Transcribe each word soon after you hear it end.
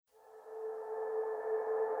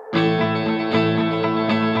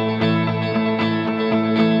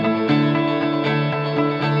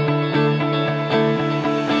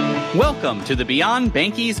Welcome to the Beyond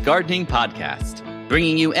Banky's Gardening Podcast,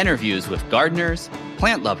 bringing you interviews with gardeners,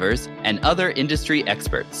 plant lovers, and other industry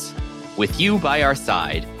experts. With you by our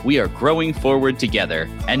side, we are growing forward together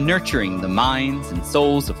and nurturing the minds and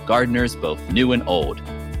souls of gardeners both new and old.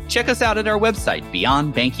 Check us out at our website,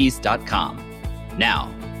 beyondbankies.com.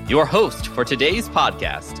 Now, your host for today's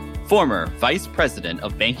podcast, former Vice President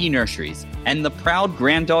of Banky Nurseries and the proud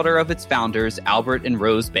granddaughter of its founders, Albert and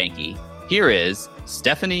Rose Banky. Here is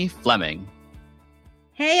Stephanie Fleming.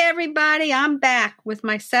 Hey, everybody. I'm back with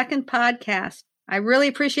my second podcast. I really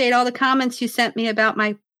appreciate all the comments you sent me about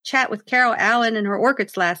my chat with Carol Allen and her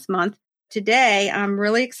orchids last month. Today, I'm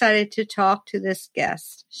really excited to talk to this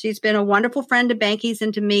guest. She's been a wonderful friend to Banky's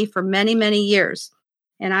and to me for many, many years.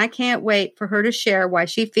 And I can't wait for her to share why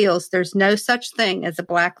she feels there's no such thing as a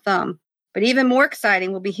black thumb. But even more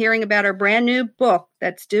exciting, we'll be hearing about her brand new book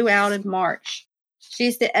that's due out in March.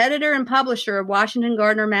 She's the editor and publisher of Washington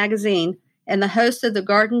Gardener magazine and the host of the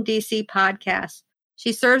Garden DC podcast.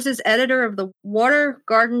 She serves as editor of the Water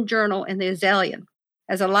Garden Journal and the Azalean.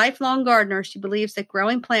 As a lifelong gardener, she believes that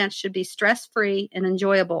growing plants should be stress-free and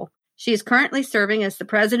enjoyable. She is currently serving as the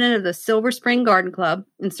president of the Silver Spring Garden Club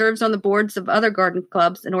and serves on the boards of other garden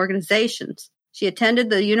clubs and organizations. She attended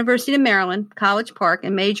the University of Maryland, College Park,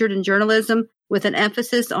 and majored in journalism with an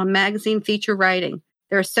emphasis on magazine feature writing.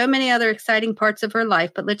 There are so many other exciting parts of her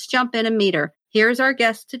life, but let's jump in and meet her. Here's our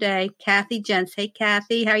guest today, Kathy Jentz. Hey,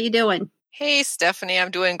 Kathy, how are you doing? Hey, Stephanie,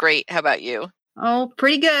 I'm doing great. How about you? Oh,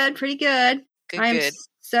 pretty good, pretty good. I'm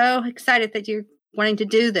so excited that you're wanting to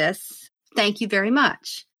do this. Thank you very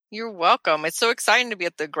much. You're welcome. It's so exciting to be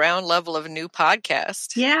at the ground level of a new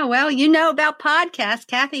podcast. Yeah, well, you know about podcasts.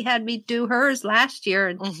 Kathy had me do hers last year,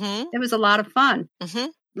 and it was a lot of fun.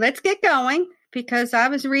 Let's get going, because I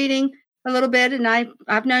was reading a little bit, and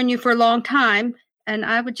I've known you for a long time, and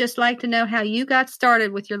I would just like to know how you got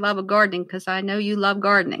started with your love of gardening, because I know you love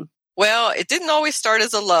gardening. Well, it didn't always start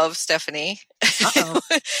as a love, Stephanie.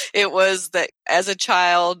 It was that as a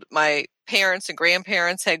child, my parents and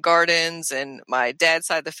grandparents had gardens, and my dad's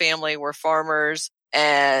side of the family were farmers,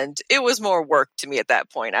 and it was more work to me at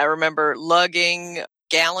that point. I remember lugging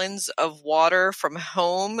gallons of water from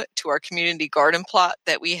home to our community garden plot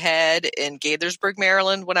that we had in Gaithersburg,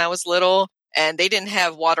 Maryland when I was little. And they didn't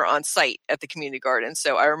have water on site at the community garden.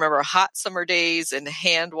 So I remember hot summer days and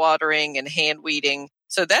hand watering and hand weeding.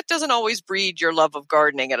 So that doesn't always breed your love of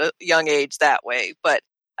gardening at a young age that way. But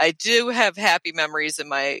I do have happy memories in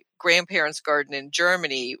my grandparents' garden in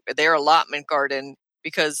Germany, their allotment garden,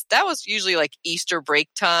 because that was usually like Easter break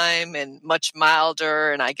time and much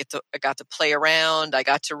milder. And I got to play around. I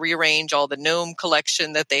got to rearrange all the gnome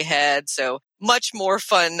collection that they had. So much more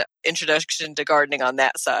fun introduction to gardening on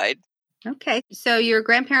that side. Okay. So your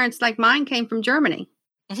grandparents, like mine, came from Germany.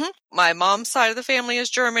 My mom's side of the family is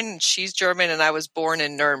German. She's German, and I was born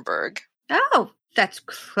in Nuremberg. Oh, that's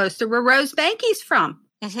close to where Rose Banky's from.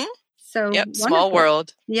 So yep, wonderful. Small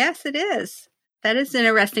world. Yes, it is. That is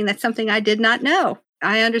interesting. That's something I did not know.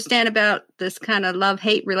 I understand about this kind of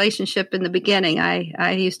love-hate relationship in the beginning.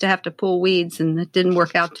 I used to have to pull weeds, and it didn't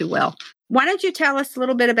work out too well. Why don't you tell us a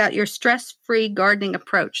little bit about your stress-free gardening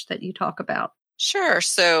approach that you talk about? Sure.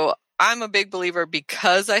 So I'm a big believer,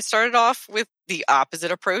 because I started off with the opposite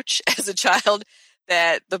approach as a child,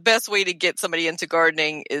 that the best way to get somebody into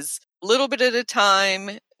gardening is a little bit at a time,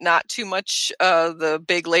 not too much the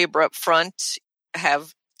big labor up front,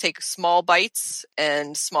 take small bites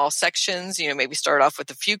and small sections, maybe start off with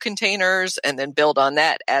a few containers and then build on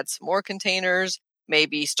that, add some more containers,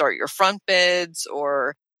 maybe start your front beds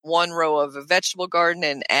or one row of a vegetable garden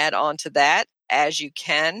and add on to that as you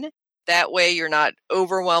can. That way you're not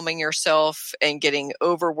overwhelming yourself and getting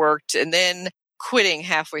overworked and then quitting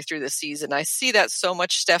halfway through the season. I see that so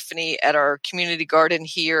much, Stephanie, at our community garden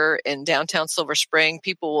here in downtown Silver Spring.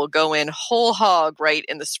 People will go in whole hog right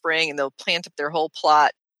in the spring and they'll plant up their whole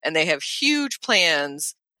plot, and they have huge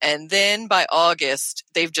plans. And then by August,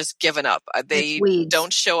 they've just given up. They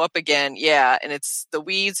don't show up again. Yeah. And the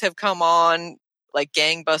weeds have come on like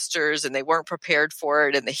gangbusters, and they weren't prepared for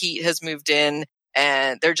it. And the heat has moved in,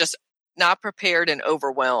 and they're just not prepared and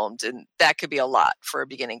overwhelmed. And that could be a lot for a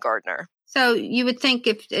beginning gardener. So you would think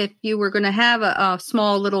if you were going to have a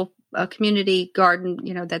small little community garden,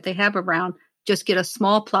 that they have around, just get a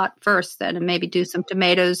small plot first then, and maybe do some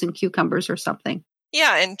tomatoes and cucumbers or something.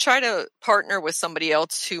 Yeah, and try to partner with somebody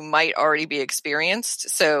else who might already be experienced.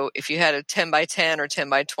 So if you had a 10 by 10 or 10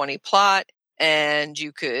 by 20 plot, and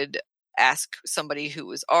you could ask somebody who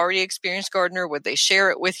was already experienced gardener, would they share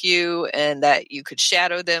it with you, and that you could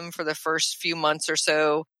shadow them for the first few months or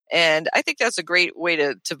so. And I think that's a great way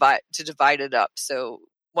to divide it up. So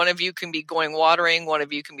one of you can be going watering, one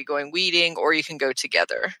of you can be going weeding, or you can go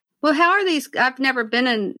together. Well, how are these? I've never been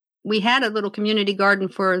in. We had a little community garden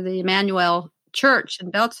for the Emmanuel Church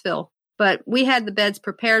in Beltsville, but we had the beds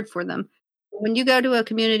prepared for them. When you go to a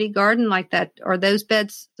community garden like that, are those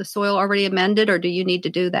beds, the soil already amended, or do you need to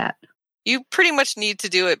do that? You pretty much need to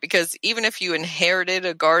do it because even if you inherited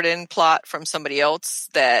a garden plot from somebody else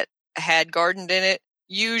that had gardened in it,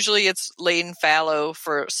 usually it's laid fallow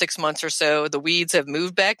for 6 months or so. The weeds have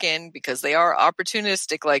moved back in because they are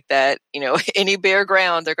opportunistic like that. Any bare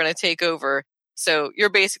ground, they're going to take over. So you're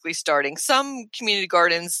basically starting. Some community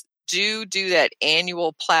gardens do that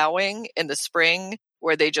annual plowing in the spring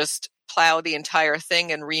where they just plow the entire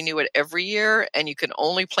thing and renew it every year. And you can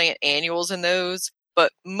only plant annuals in those.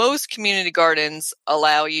 But most community gardens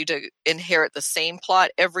allow you to inherit the same plot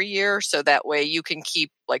every year. So that way you can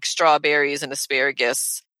keep like strawberries and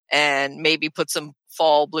asparagus and maybe put some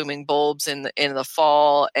fall blooming bulbs in the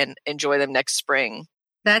fall and enjoy them next spring.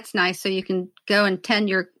 That's nice. So you can go and tend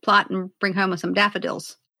your plot and bring home some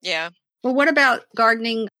daffodils. Yeah. Well, what about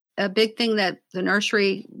gardening? A big thing that the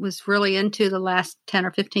nursery was really into the last 10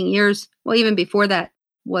 or 15 years, well, even before that,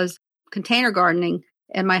 was container gardening.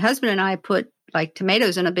 And my husband and I put like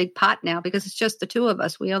tomatoes in a big pot now because it's just the two of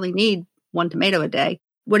us. We only need 1 tomato a day.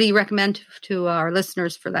 What do you recommend to our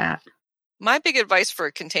listeners for that? My big advice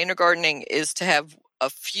for container gardening is to have a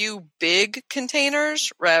few big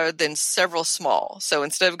containers rather than several small. So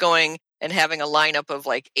instead of going and having a lineup of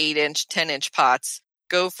like 8-inch, 10-inch pots,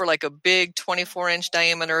 go for like a big 24-inch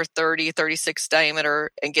diameter, 30, 36 diameter,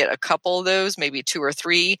 and get a couple of those, maybe 2 or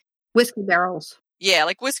 3. Whiskey barrels. Yeah,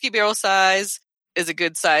 like whiskey barrel size is a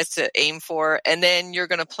good size to aim for. And then you're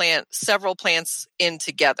going to plant several plants in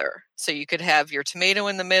together. So you could have your tomato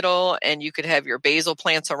in the middle and you could have your basil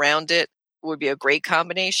plants around it. Would be a great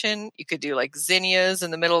combination. You could do like zinnias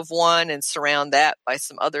in the middle of one and surround that by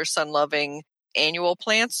some other sun-loving annual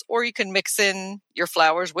plants, or you can mix in your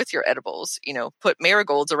flowers with your edibles. Put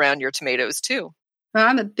marigolds around your tomatoes too. Well,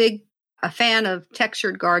 I'm a fan of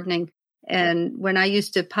textured gardening. And when I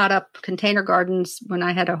used to pot up container gardens, when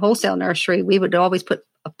I had a wholesale nursery, we would always put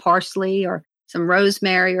a parsley or some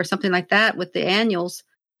rosemary or something like that with the annuals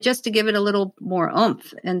just to give it a little more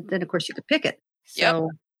oomph. And then, of course, you could pick it.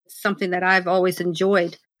 So it's something that I've always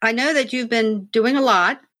enjoyed. I know that you've been doing a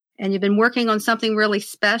lot and you've been working on something really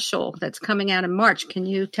special that's coming out in March. Can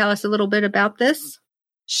you tell us a little bit about this?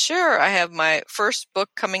 Sure. I have my first book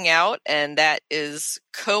coming out, and that is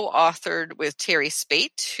co-authored with Terry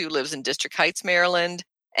Spate, who lives in District Heights, Maryland.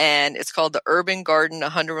 And it's called The Urban Garden,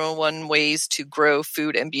 101 Ways to Grow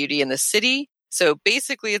Food and Beauty in the City. So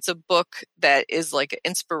basically, it's a book that is like an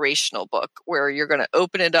inspirational book where you're going to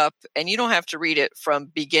open it up and you don't have to read it from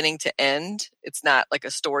beginning to end. It's not like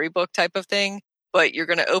a storybook type of thing, but you're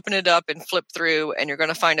going to open it up and flip through and you're going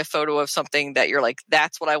to find a photo of something that you're like,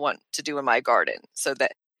 that's what I want to do in my garden. So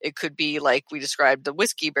that it could be like we described the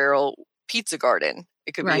whiskey barrel pizza garden.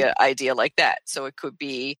 It could be an idea like that. So it could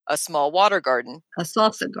be a small water garden, a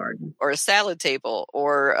salsa garden, or a salad table,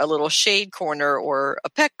 or a little shade corner, or a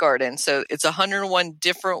pet garden. So it's 101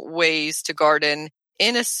 different ways to garden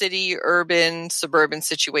in a city, urban, suburban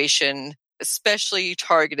situation, especially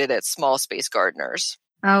targeted at small space gardeners.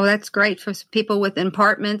 Oh, that's great for people with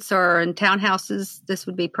apartments or in townhouses. This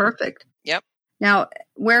would be perfect. Yep. Now,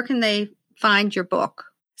 where can they find your book?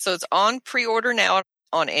 So it's on pre-order now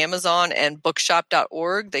on Amazon and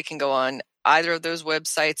bookshop.org. They can go on either of those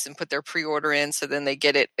websites and put their pre-order in so then they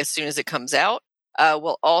get it as soon as it comes out.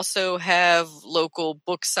 We'll also have local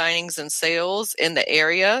book signings and sales in the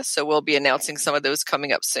area. So we'll be announcing some of those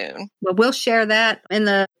coming up soon. Well, we'll share that in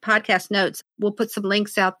the podcast notes. We'll put some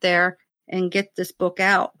links out there and get this book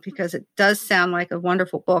out because it does sound like a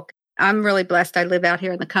wonderful book. I'm really blessed. I live out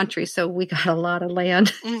here in the country, so we got a lot of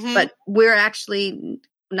land, but we're actually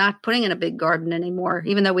not putting in a big garden anymore,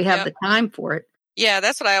 even though we have the time for it. Yeah,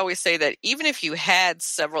 that's what I always say, that even if you had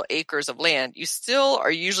several acres of land, you still are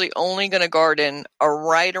usually only going to garden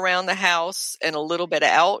right around the house and a little bit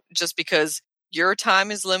out, just because your time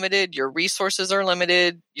is limited, your resources are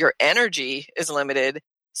limited, your energy is limited.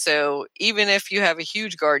 So even if you have a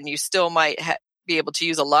huge garden, you still might be able to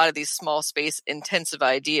use a lot of these small space intensive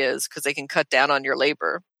ideas because they can cut down on your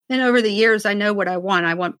labor. And over the years, I know what I want.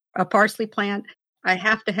 I want a parsley plant. I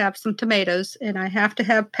have to have some tomatoes and I have to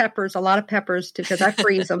have peppers, a lot of peppers, because I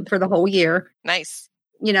freeze them for the whole year. Nice.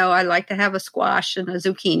 I like to have a squash and a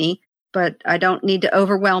zucchini, but I don't need to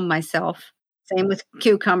overwhelm myself. Same with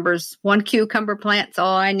cucumbers. 1 cucumber plant's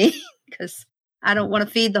all I need because I don't want to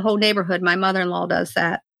feed the whole neighborhood. My mother-in-law does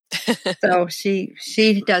that. So she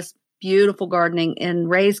does beautiful gardening in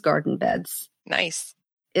raised garden beds. Nice.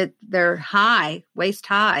 they're high, waist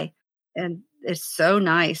high, and it's so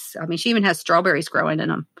nice. I mean, she even has strawberries growing in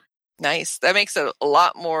them. Nice. That makes it a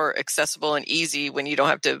lot more accessible and easy when you don't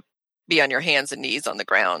have to be on your hands and knees on the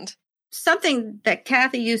ground. Something that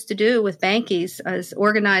Kathy used to do with Bankies is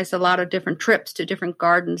organize a lot of different trips to different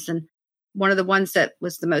gardens. And one of the ones that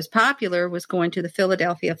was the most popular was going to the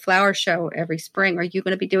Philadelphia Flower Show every spring. Are you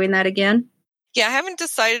going to be doing that again? Yeah, I haven't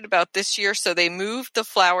decided about this year. So they moved the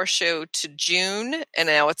flower show to June, and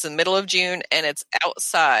now it's the middle of June, and it's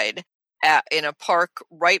outside in a park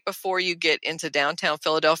right before you get into downtown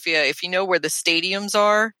Philadelphia. If you know where the stadiums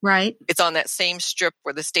are, right, it's on that same strip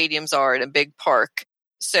where the stadiums are in a big park.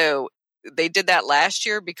 So they did that last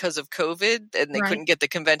year because of COVID, and they couldn't get the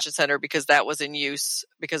convention center because that was in use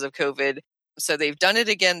because of COVID. So they've done it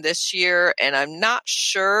again this year, and I'm not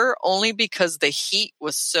sure, only because the heat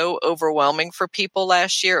was so overwhelming for people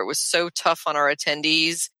last year. It was so tough on our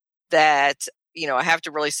attendees that, I have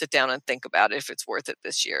to really sit down and think about if it's worth it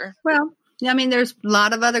this year. Well, I mean, there's a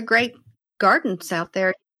lot of other great gardens out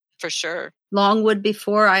there. For sure. Longwood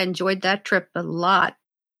before, I enjoyed that trip a lot.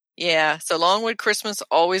 Yeah, so Longwood Christmas,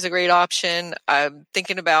 always a great option. I'm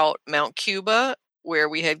thinking about Mount Cuba, where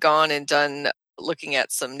we had gone and done looking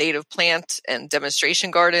at some native plant and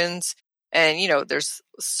demonstration gardens. And, there's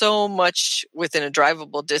so much within a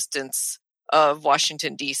drivable distance of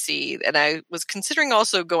Washington, D.C. And I was considering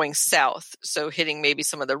also going south. So hitting maybe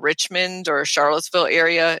some of the Richmond or Charlottesville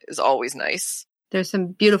area is always nice. There's some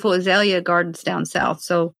beautiful azalea gardens down south.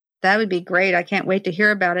 So that would be great. I can't wait to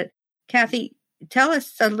hear about it. Kathy, tell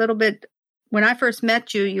us a little bit. When I first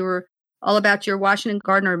met you, you were all about your Washington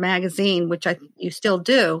Gardener magazine, which you still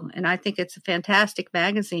do. And I think it's a fantastic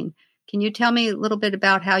magazine. Can you tell me a little bit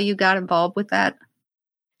about how you got involved with that?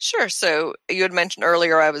 Sure. So you had mentioned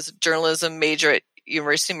earlier, I was a journalism major at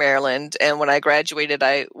University of Maryland. And when I graduated,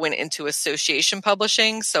 I went into association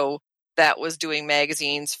publishing. So that was doing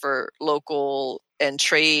magazines for local and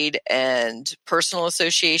trade and personal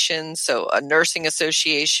associations. So a nursing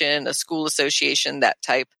association, a school association, that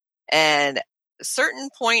type. And at a certain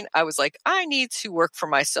point, I was like, I need to work for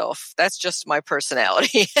myself. That's just my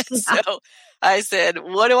personality. So I said,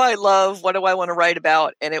 what do I love? What do I want to write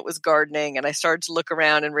about? And it was gardening. And I started to look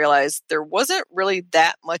around and realize there wasn't really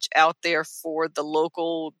that much out there for the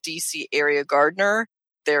local DC area gardener.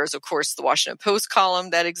 There's, of course, the Washington Post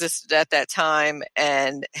column that existed at that time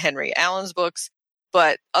and Henry Allen's books.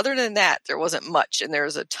 But other than that, there wasn't much. And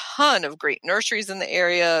there's a ton of great nurseries in the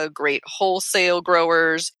area, great wholesale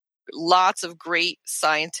growers, lots of great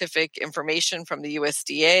scientific information from the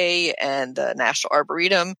USDA and the National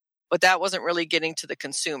Arboretum. But that wasn't really getting to the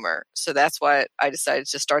consumer. So that's why I decided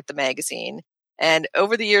to start the magazine. And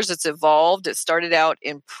over the years, it's evolved. It started out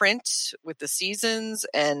in print with the seasons,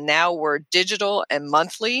 and now we're digital and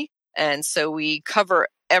monthly. And so we cover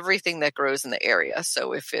everything that grows in the area.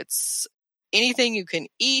 So if it's anything you can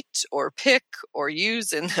eat or pick or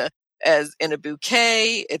use as in a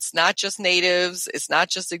bouquet, it's not just natives, it's not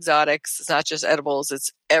just exotics, it's not just edibles,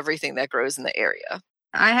 it's everything that grows in the area.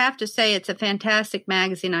 I have to say it's a fantastic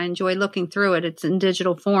magazine. I enjoy looking through it. It's in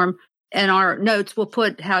digital form. And our notes will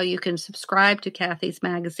put how you can subscribe to Kathy's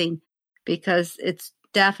magazine because it's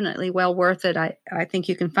definitely well worth it. I think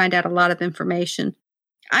you can find out a lot of information.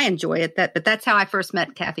 I enjoy it, but that's how I first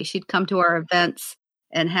met Kathy. She'd come to our events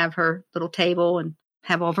and have her little table and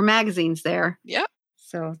have all of her magazines there. Yeah.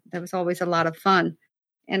 So that was always a lot of fun.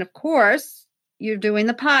 And of course, you're doing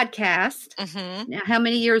the podcast. Mm-hmm. Now, how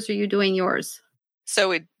many years are you doing yours?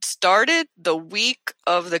 So it started the week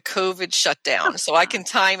of the COVID shutdown. So I can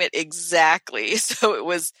time it exactly. So it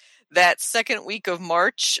was that second week of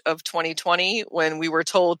March of 2020 when we were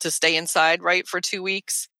told to stay inside, right, for 2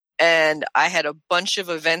 weeks. And I had a bunch of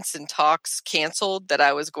events and talks canceled that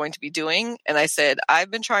I was going to be doing. And I said,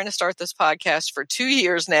 I've been trying to start this podcast for 2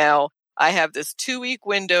 years now. I have this 2-week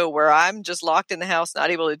window where I'm just locked in the house,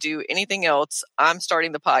 not able to do anything else. I'm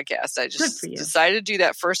starting the podcast. I just decided to do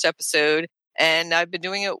that first episode. And I've been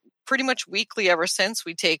doing it pretty much weekly ever since.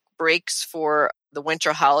 We take breaks for the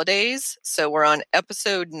winter holidays. So we're on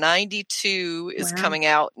episode 92 is coming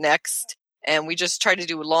out next. And we just try to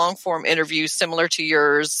do long form interviews similar to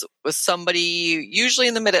yours with somebody usually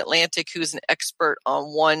in the mid-Atlantic who's an expert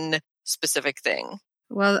on one specific thing.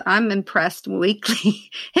 Well, I'm impressed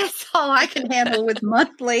weekly. It's all I can handle with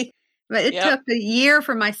monthly. But it took a year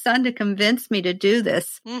for my son to convince me to do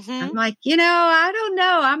this. Mm-hmm. I'm like, I don't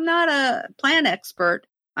know. I'm not a plant expert.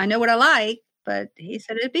 I know what I like, but he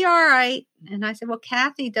said, it'd be all right. And I said, well,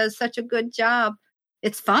 Kathy does such a good job.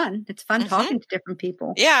 it's fun. It's fun Mhm. talking to different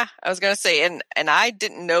people. Yeah, I was going to say, and I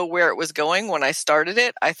didn't know where it was going when I started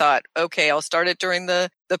it. I thought, okay, I'll start it during the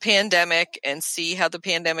pandemic and see how the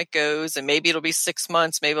pandemic goes. And maybe it'll be 6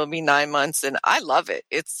 months, maybe it'll be 9 months. And I love it.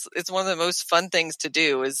 It's one of the most fun things to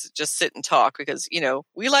do is just sit and talk because,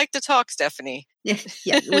 we like to talk, Stephanie. Yes,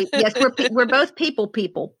 we're both people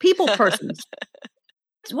persons.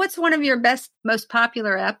 What's one of your most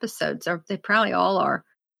popular episodes? Or they probably all are.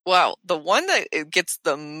 Well, the one that it gets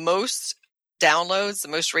the most downloads, the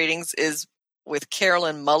most ratings is with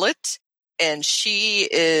Carolyn Mullet, and she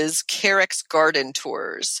is Carrick's Garden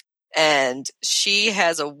Tours. And she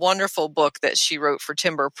has a wonderful book that she wrote for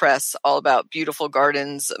Timber Press all about beautiful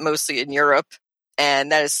gardens, mostly in Europe.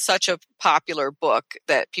 And that is such a popular book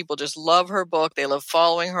that people just love her book. They love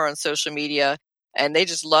following her on social media. And they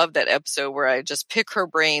just love that episode where I just pick her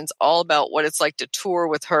brains all about what it's like to tour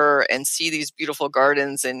with her and see these beautiful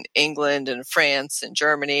gardens in England and France and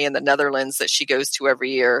Germany and the Netherlands that she goes to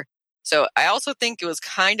every year. So I also think it was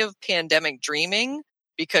kind of pandemic dreaming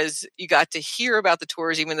because you got to hear about the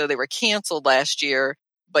tours even though they were canceled last year,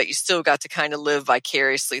 but you still got to kind of live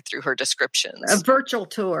vicariously through her descriptions. A virtual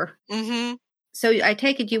tour. Mm-hmm. So I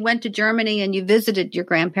take it you went to Germany and you visited your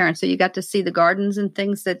grandparents, so you got to see the gardens and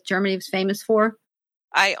things that Germany was famous for?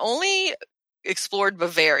 I only explored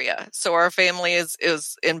Bavaria. So our family is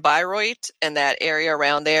in Bayreuth and that area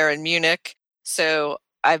around there in Munich. So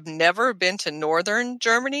I've never been to northern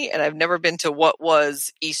Germany and I've never been to what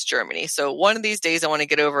was East Germany. So one of these days I want to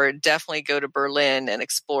get over and definitely go to Berlin and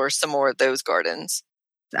explore some more of those gardens.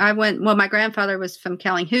 My grandfather was from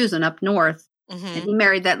Kellinghusen up north. Mm-hmm. And he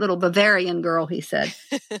married that little Bavarian girl, he said.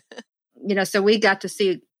 So we got to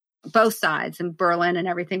see both sides in Berlin and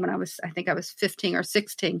everything when I think I was 15 or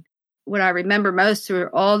 16. What I remember most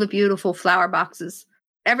were all the beautiful flower boxes.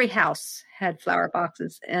 Every house had flower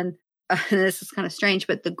boxes. And this is kind of strange,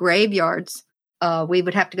 but the graveyards, we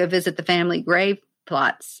would have to go visit the family grave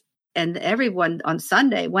plots. And everyone on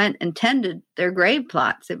Sunday went and tended their grave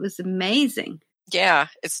plots. It was amazing. Yeah,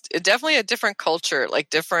 it's definitely a different culture, like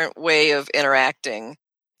different way of interacting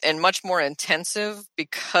and much more intensive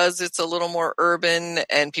because it's a little more urban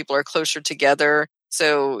and people are closer together.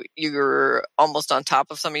 So you're almost on top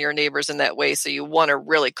of some of your neighbors in that way. So you want to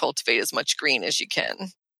really cultivate as much green as you can.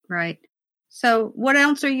 Right. So what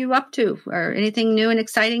else are you up to? Or anything new and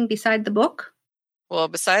exciting beside the book? Well,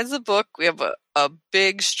 besides the book, we have a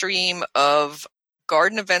big stream of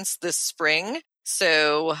garden events this spring.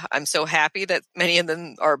 So I'm so happy that many of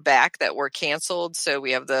them are back that were canceled. So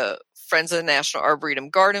we have the Friends of the National Arboretum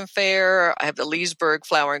Garden Fair. I have the Leesburg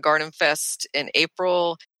Flower and Garden Fest in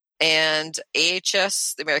April. And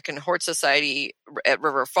AHS, the American Hort Society at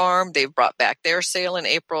River Farm, they've brought back their sale in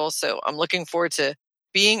April. So I'm looking forward to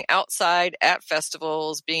being outside at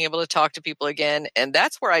festivals, being able to talk to people again. And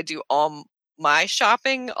that's where I do all my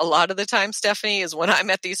shopping a lot of the time, Stephanie, is when I'm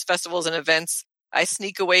at these festivals and events. I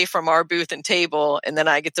sneak away from our booth and table, and then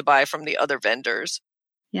I get to buy from the other vendors.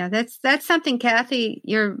 Yeah, that's something, Kathy.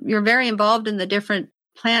 You're very involved in the different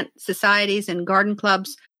plant societies and garden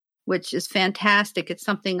clubs, which is fantastic. It's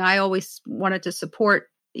something I always wanted to support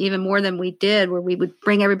even more than we did, where we would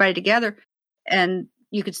bring everybody together and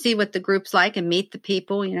you could see what the group's like and meet the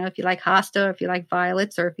people, if you like hosta, if you like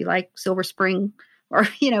violets, or if you like Silver Spring or,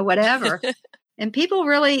 whatever. And people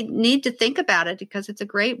really need to think about it because it's a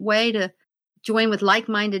great way to join with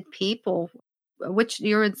like-minded people, which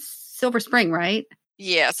you're in Silver Spring, right?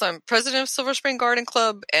 Yes, I'm president of Silver Spring Garden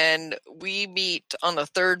Club, and we meet on the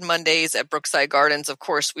third Mondays at Brookside Gardens. Of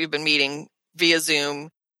course, we've been meeting via Zoom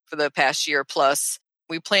for the past year plus.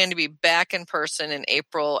 We plan to be back in person in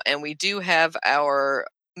April, and we do have our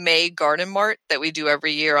May Garden Mart that we do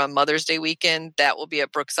every year on Mother's Day weekend. That will be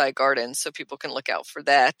at Brookside Gardens, so people can look out for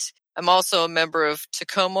that. I'm also a member of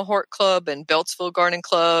Tacoma Hort Club and Beltsville Garden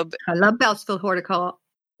Club. I love Beltsville Horticulture.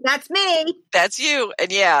 That's me. That's you.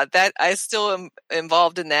 And yeah, that I still am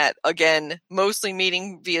involved in that. Again, mostly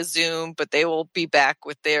meeting via Zoom, but they will be back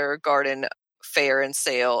with their garden fair and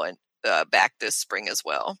sale and back this spring as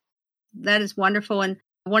well. That is wonderful. And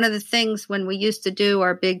one of the things when we used to do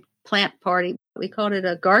our big plant party, we called it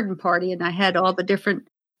a garden party. And I had all the different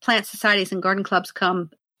plant societies and garden clubs come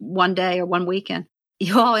one day or one weekend.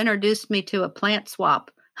 You all introduced me to a plant swap.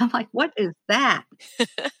 I'm like, what is that?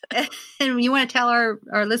 And you want to tell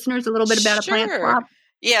our listeners a little bit about a plant swap?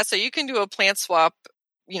 Yeah, so you can do a plant swap,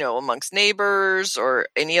 amongst neighbors or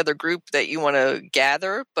any other group that you want to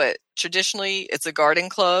gather. But traditionally, it's a garden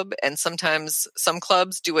club. And sometimes some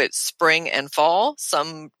clubs do it spring and fall.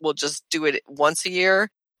 Some will just do it once a year.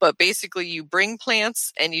 But basically, you bring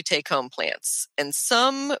plants and you take home plants. And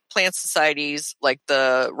some plant societies, like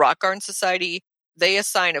the Rock Garden Society, they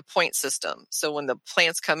assign a point system. So when the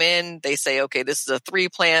plants come in, they say, okay, this is a 3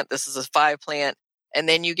 plant, this is a 5 plant, and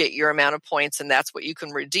then you get your amount of points, and that's what you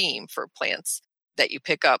can redeem for plants that you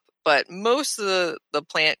pick up. But most of the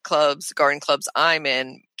plant clubs, garden clubs I'm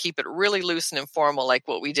in, keep it really loose and informal, like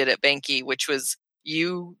what we did at Benke, which was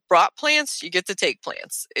you brought plants, you get to take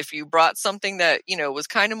plants. If you brought something that, was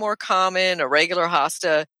kind of more common, a regular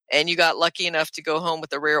hosta, and you got lucky enough to go home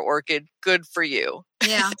with a rare orchid, good for you.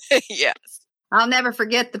 Yeah. Yes. I'll never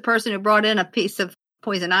forget the person who brought in a piece of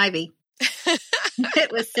poison ivy.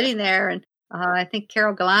 It was sitting there, and I think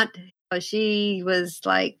Carol Gallant, she was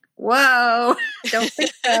like, whoa, don't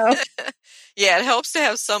think so. Yeah, it helps to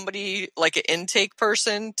have somebody like an intake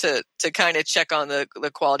person to kind of check on the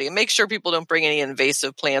quality and make sure people don't bring any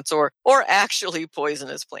invasive plants or actually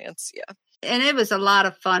poisonous plants. Yeah. And it was a lot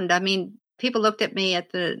of fun. I mean, people looked at me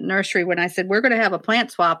at the nursery when I said, we're going to have a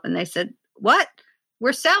plant swap. And they said, what?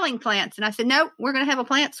 We're selling plants. And I said, no, we're going to have a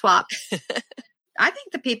plant swap. I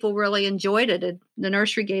think the people really enjoyed it. The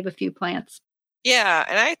nursery gave a few plants. Yeah.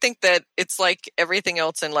 And I think that it's like everything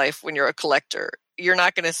else in life when you're a collector. You're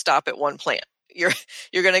not going to stop at one plant. You're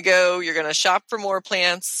going to go, you're going to shop for more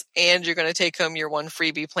plants, and you're going to take home your one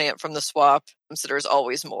freebie plant from the swap. So there's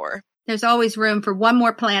always more. There's always room for one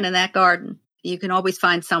more plant in that garden. You can always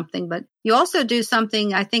find something, but you also do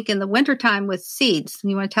something, I think, in the wintertime with seeds.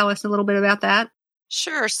 You want to tell us a little bit about that?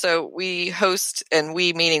 Sure. So we host, and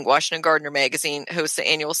we meaning Washington Gardener Magazine, hosts the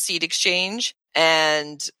annual seed exchange.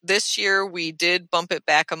 And this year we did bump it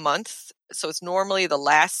back a month. So it's normally the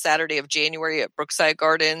last Saturday of January at Brookside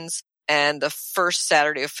Gardens and the first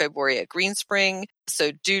Saturday of February at Green Spring.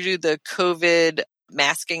 So due to the COVID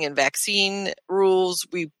masking and vaccine rules,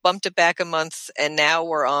 we bumped it back a month, and now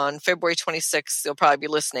we're on February 26th. You'll probably be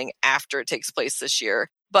listening after it takes place this year.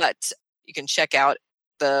 But you can check out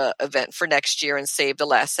the event for next year and save the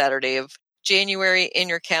last Saturday of January in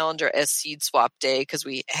your calendar as Seed Swap Day, because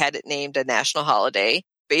we had it named a national holiday.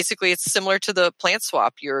 Basically, it's similar to the plant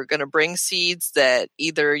swap. You're going to bring seeds that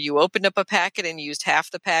either you opened up a packet and used half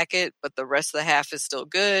the packet, but the rest of the half is still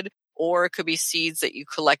good, or it could be seeds that you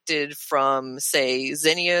collected from, say,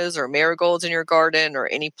 zinnias or marigolds in your garden or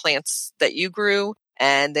any plants that you grew.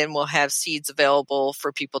 And then we'll have seeds available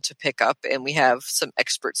for people to pick up. And we have some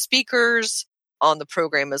expert speakers on the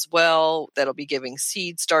program as well that'll be giving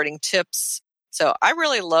seed starting tips. So I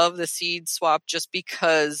really love the seed swap just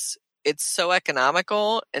because it's so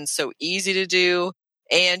economical and so easy to do,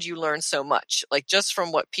 and you learn so much, like just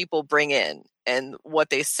from what people bring in and what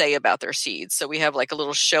they say about their seeds. So we have like a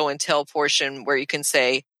little show and tell portion where you can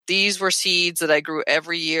say, these were seeds that I grew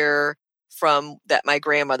every year from that my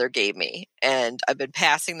grandmother gave me, and I've been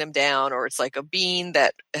passing them down, or it's like a bean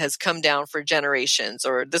that has come down for generations,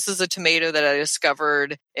 or this is a tomato that I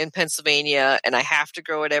discovered in Pennsylvania and I have to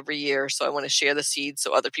grow it every year, so I want to share the seeds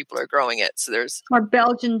so other people are growing it. So there's our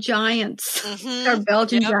Belgian giants, our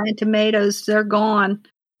Belgian giant tomatoes, they're gone.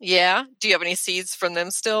 Yeah. Do you have any seeds from them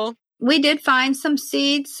still? We did find some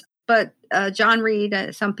seeds, but John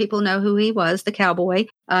Reed, some people know who he was, the cowboy.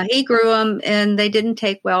 He grew them and they didn't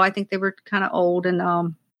take well. I think they were kind of old,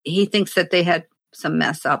 and he thinks that they had some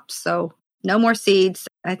mess ups. So no more seeds.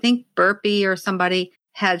 I think Burpee or somebody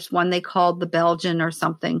has one they called the Belgian or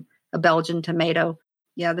something, a Belgian tomato.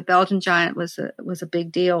 Yeah, the Belgian giant was a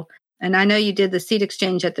big deal. And I know you did the seed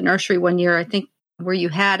exchange at the nursery one year, I think, where you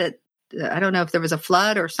had it. I don't know if there was a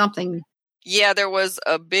flood or something. Yeah, there was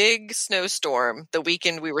a big snowstorm the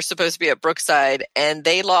weekend we were supposed to be at Brookside, and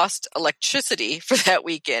they lost electricity for that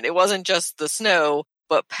weekend. It wasn't just the snow,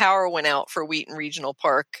 but power went out for Wheaton Regional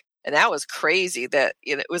Park. And that was crazy that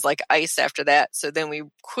it was like ice after that. So then we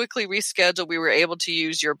quickly rescheduled. We were able to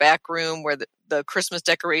use your back room where the Christmas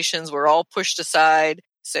decorations were all pushed aside.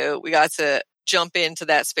 So we got to jump into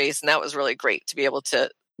that space, and that was really great to be able to.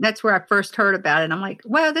 That's where I first heard about it. I'm like,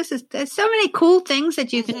 wow, there's so many cool things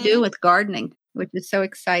that you can do with gardening, which is so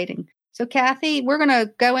exciting. So Kathy, we're going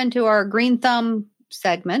to go into our Green Thumb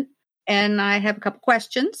segment, and I have a couple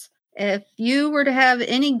questions. If you were to have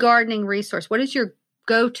any gardening resource, what is your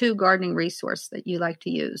go-to gardening resource that you like to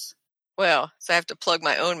use? Well, so I have to plug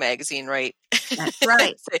my own magazine, right? That's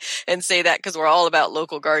right. and say that because we're all about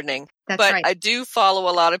local gardening. But I do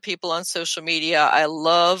follow a lot of people on social media. I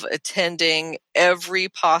love attending every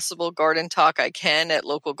possible garden talk I can at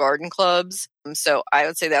local garden clubs. So I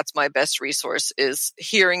would say that's my best resource, is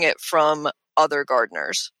hearing it from other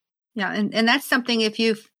gardeners. Yeah, and that's something, if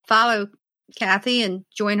you follow Kathy and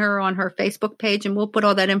join her on her Facebook page, and we'll put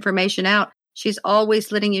all that information out. She's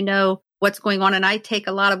always letting you know what's going on. And I take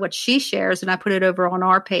a lot of what she shares and I put it over on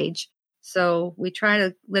our page. So we try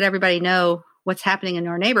to let everybody know what's happening in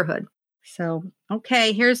our neighborhood. So,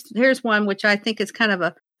 okay, here's one which I think is kind of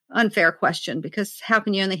a unfair question because how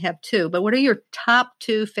can you only have two? But what are your top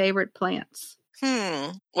two favorite plants?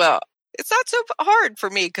 Well, it's not so hard for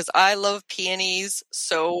me because I love peonies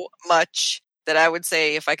so much that I would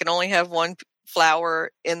say if I could only have one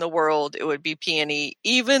flower in the world, it would be peony,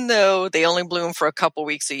 even though they only bloom for a couple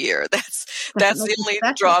weeks a year. That's the only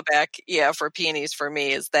drawback, for peonies for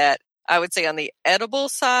me is that I would say on the edible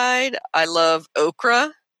side, I love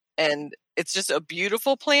okra, and it's just a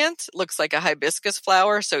beautiful plant. It looks like a hibiscus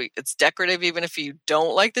flower, so it's decorative even if you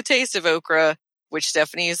don't like the taste of okra. Which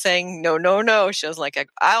Stephanie is saying, no. She was like,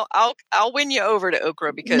 I'll win you over to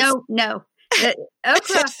okra because no.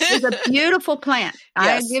 Okra is a beautiful plant.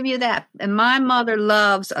 Yes. I give you that. And my mother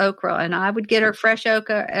loves okra, and I would get her fresh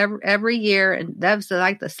okra every year, and that was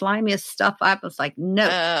like the slimiest stuff. I was like, no.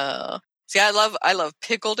 Oh. See, I love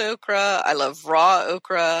pickled okra. I love raw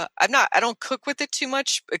okra. I don't cook with it too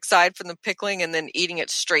much, aside from the pickling and then eating it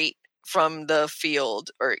straight from the field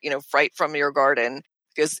or right from your garden.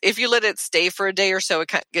 Because if you let it stay for a day or so,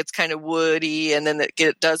 it gets kind of woody, and then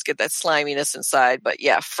it does get that sliminess inside. But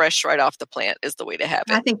yeah, fresh right off the plant is the way to have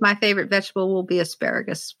it. I think my favorite vegetable will be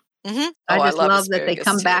asparagus. Mm-hmm. I just love that they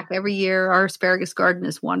come back every year. Our asparagus garden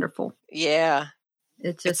is wonderful. Yeah.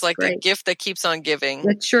 It's like great. a gift that keeps on giving.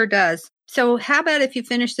 It sure does. So how about if you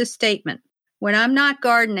finish this statement? When I'm not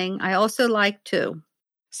gardening, I also like to.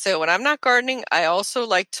 So when I'm not gardening, I also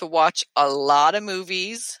like to watch a lot of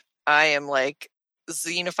movies. I am like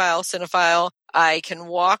cinephile. I can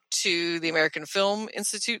walk to the American Film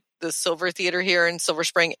Institute, the Silver Theater here in Silver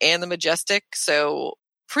Spring, and the Majestic. So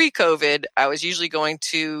pre-COVID, I was usually going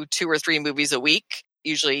to 2 or 3 movies a week.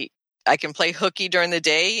 Usually I can play hooky during the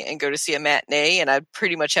day and go to see a matinee, and I'd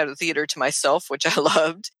pretty much have the theater to myself, which I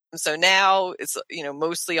loved. And so now it's,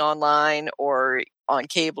 mostly online or on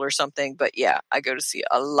cable or something. But yeah, I go to see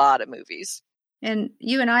a lot of movies. And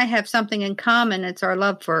you and I have something in common. It's our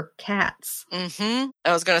love for cats. Mm-hmm.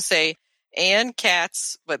 I was going to say, and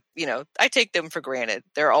cats, but, I take them for granted.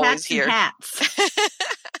 They're always here. Cats.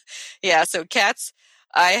 Yeah, so cats,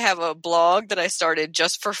 I have a blog that I started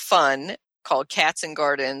just for fun called Cats in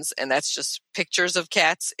Gardens, and that's just pictures of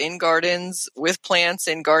cats in gardens with plants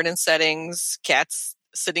in garden settings, cats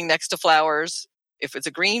sitting next to flowers. If it's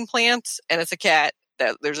a green plant and it's a cat,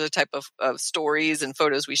 there's a type of stories and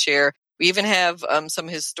photos we share. We even have some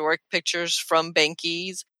historic pictures from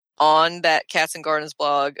Benki's on that Cats and Gardens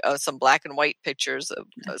blog, some black and white pictures of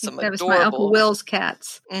some that adorable. Was my Uncle Will's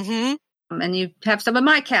cats. Mm-hmm. And you have some of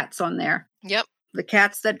my cats on there. Yep. The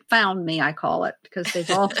cats that found me, I call it, because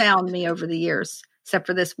they've all found me over the years, except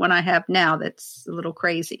for this one I have now that's a little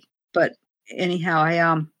crazy. But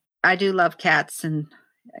anyhow, I do love cats, and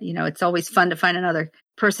it's always fun to find another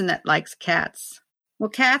person that likes cats. Well,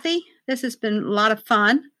 Kathy, this has been a lot of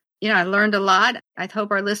fun. I learned a lot. I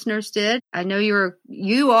hope our listeners did. I know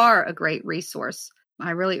you are a great resource.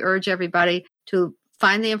 I really urge everybody to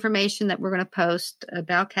find the information that we're going to post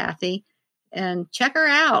about Kathy and check her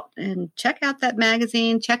out and check out that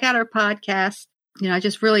magazine, check out our podcast. I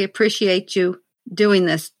just really appreciate you doing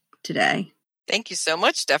this today. Thank you so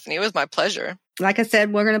much, Stephanie. It was my pleasure. Like I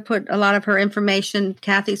said, we're going to put a lot of her information.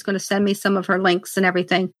 Kathy's going to send me some of her links and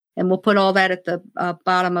everything, and we'll put all that at the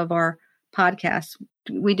bottom of our podcast.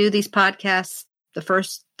 We do these podcasts the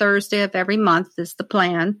first Thursday of every month is the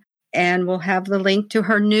plan. And we'll have the link to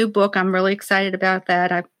her new book. I'm really excited about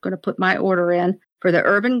that. I'm going to put my order in for the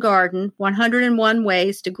Urban Garden, 101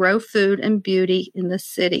 Ways to Grow Food and Beauty in the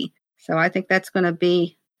City. So I think that's going to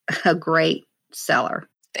be a great seller.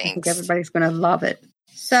 Thanks. I think everybody's going to love it.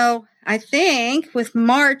 So I think with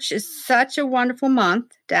March is such a wonderful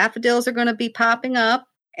month. Daffodils are going to be popping up,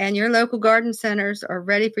 and your local garden centers are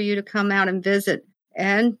ready for you to come out and visit.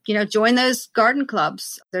 And, join those garden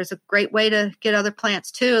clubs. There's a great way to get other plants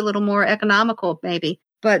too, a little more economical maybe.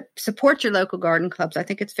 But support your local garden clubs. I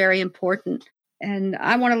think it's very important. And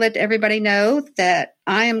I want to let everybody know that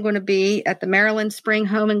I am going to be at the Maryland Spring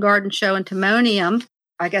Home and Garden Show in Timonium.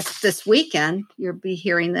 I guess this weekend you'll be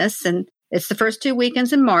hearing this. And it's the first 2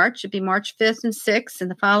 weekends in March. It'll be March 5th and 6th. And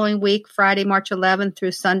the following week, Friday, March 11th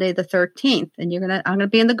through Sunday, the 13th. And I'm going to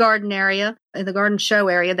be in the garden area, in the garden show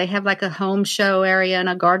area. They have like a home show area and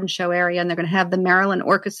a garden show area. And they're going to have the Maryland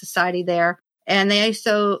Orchid Society there. And they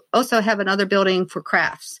also have another building for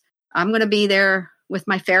crafts. I'm going to be there with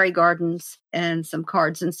my fairy gardens and some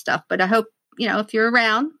cards and stuff. But I hope, if you're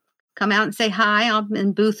around, come out and say hi. I'm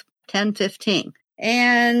in booth 1015.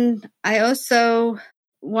 And I also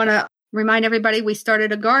want to remind everybody we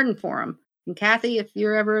started a garden forum. And Kathy, if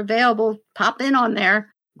you're ever available, pop in on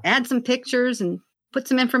there, add some pictures and put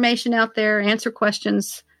some information out there, answer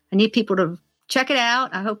questions. I need people to check it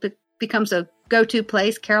out. I hope it becomes a go-to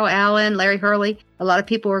place. Carol Allen, Larry Hurley, a lot of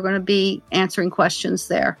people are going to be answering questions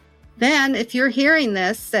there. Then, if you're hearing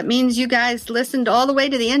this, that means you guys listened all the way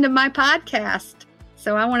to the end of my podcast.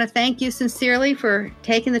 So I want to thank you sincerely for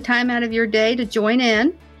taking the time out of your day to join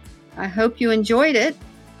in. I hope you enjoyed it.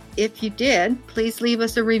 If you did, please leave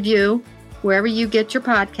us a review wherever you get your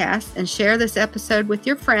podcast and share this episode with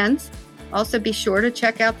your friends. Also, be sure to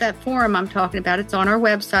check out that forum I'm talking about. It's on our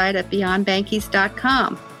website at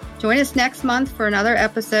beyondbankies.com. Join us next month for another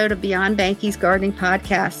episode of Beyond Bankies Gardening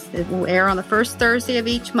Podcast. It will air on the first Thursday of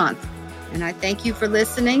each month. And I thank you for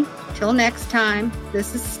listening. Till next time,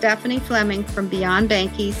 this is Stephanie Fleming from Beyond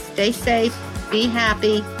Bankies. Stay safe, be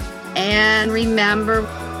happy, and remember,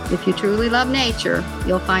 if you truly love nature,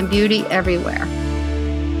 you'll find beauty everywhere.